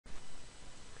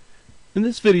In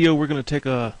this video, we're going to take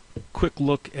a quick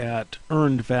look at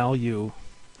earned value.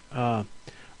 Earned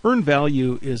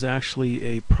value is actually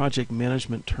a project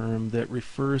management term that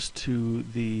refers to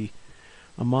the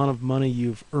amount of money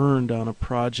you've earned on a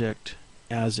project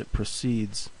as it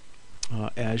proceeds,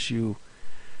 as you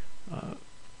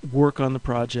work on the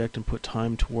project and put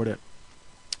time toward it.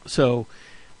 So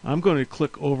I'm going to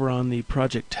click over on the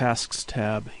Project Tasks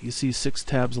tab. You see 6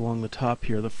 tabs along the top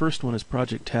here. The first one is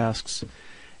Project Tasks,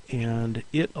 and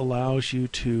it allows you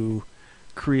to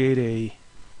create a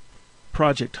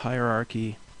project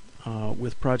hierarchy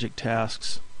with project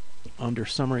tasks under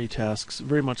summary tasks,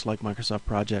 very much like Microsoft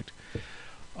Project.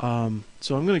 So I'm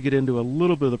going to get into a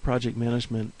little bit of the project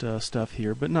management stuff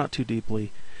here, but not too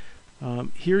deeply.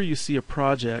 Here you see a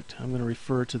project. I'm going to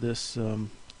refer to this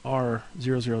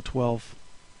R0012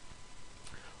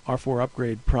 R4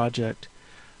 upgrade project.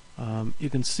 You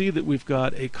can see that we've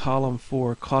got a column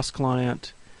for cost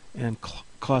client and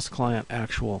cost client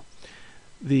actual.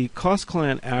 The cost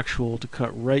client actual, to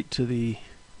cut right to the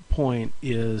point,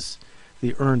 is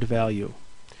the earned value.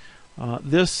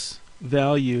 This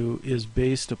value is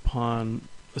based upon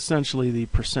essentially the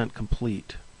percent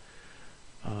complete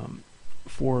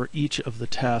for each of the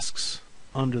tasks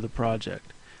under the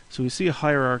project. So we see a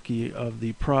hierarchy of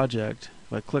the project.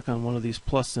 If I click on one of these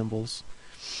plus symbols,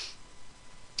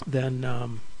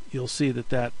 then you'll see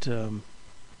that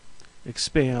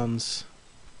expands,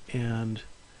 and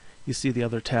you see the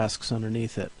other tasks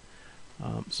underneath it.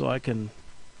 So I can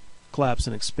collapse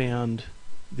and expand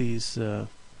these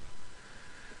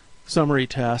summary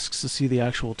tasks to see the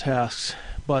actual tasks.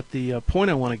 But the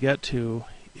point I want to get to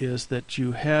is that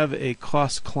you have a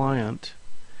cost client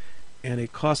and a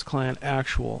cost client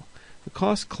actual. The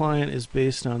cost client is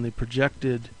based on the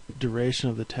projected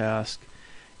duration of the task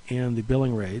and the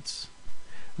billing rates.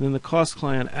 And then the cost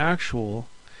client actual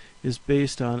is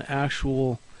based on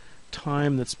actual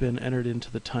time that's been entered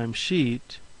into the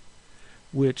timesheet,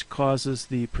 which causes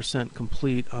the percent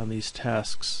complete on these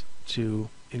tasks to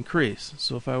increase.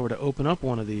 So if I were to open up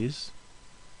one of these,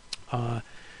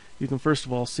 you can first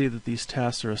of all see that these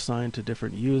tasks are assigned to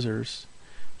different users.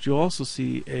 But you'll also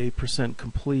see a percent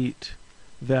complete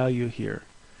value here.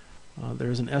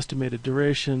 There's an estimated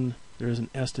duration, there's an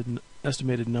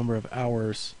estimated number of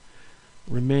hours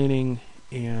remaining,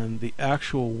 and the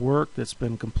actual work that's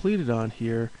been completed on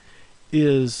here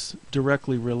is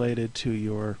directly related to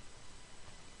your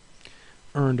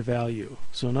earned value.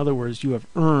 So in other words, you have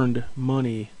earned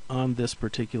money on this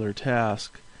particular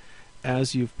task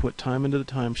as you've put time into the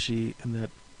timesheet, and that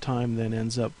time then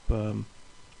ends up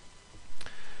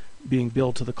being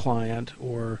billed to the client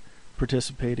or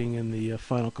participating in the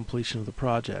final completion of the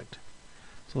project.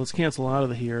 So let's cancel out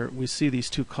of here. We see these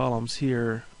two columns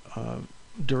here,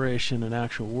 duration and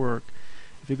actual work.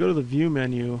 If you go to the View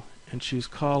menu and choose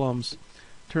Columns,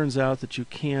 turns out that you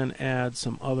can add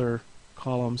some other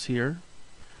columns here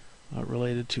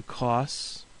related to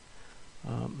costs.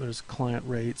 There's client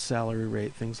rate, salary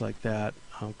rate, things like that.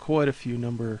 Quite a few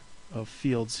number of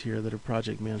fields here that are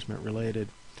project management related.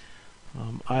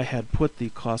 I had put the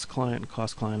cost client and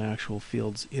cost client actual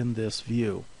fields in this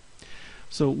view.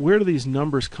 So where do these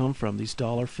numbers come from, these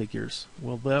dollar figures?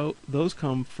 Well, those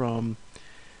come from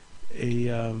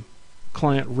a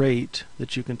client rate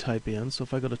that you can type in. So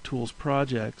if I go to Tools,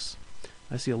 Projects,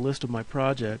 I see a list of my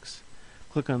projects.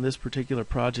 Click on this particular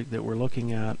project that we're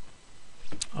looking at.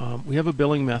 We have a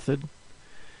billing method.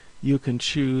 You can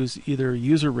choose either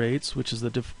user rates, which is the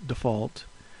default,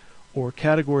 or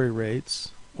category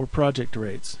rates, or project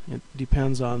rates. It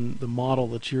depends on the model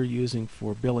that you're using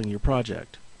for billing your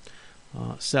project.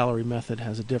 Salary method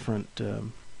has a different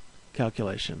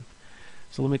calculation.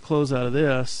 So let me close out of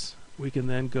this. We can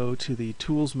then go to the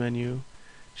Tools menu,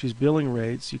 choose Billing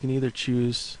Rates. You can either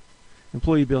choose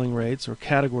Employee Billing Rates or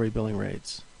Category Billing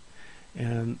Rates.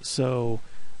 And so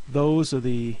those are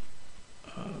the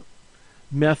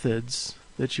methods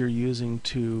that you're using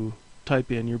to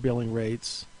type in your billing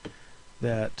rates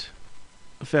that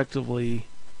effectively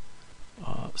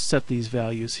set these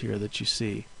values here that you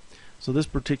see. So this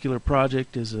particular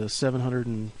project is a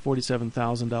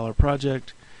 $747,000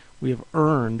 project. We have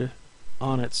earned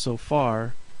on it so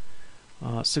far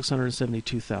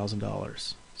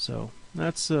 $672,000. So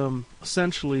that's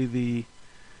essentially the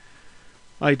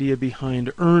idea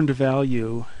behind earned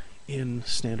value in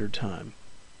standard time.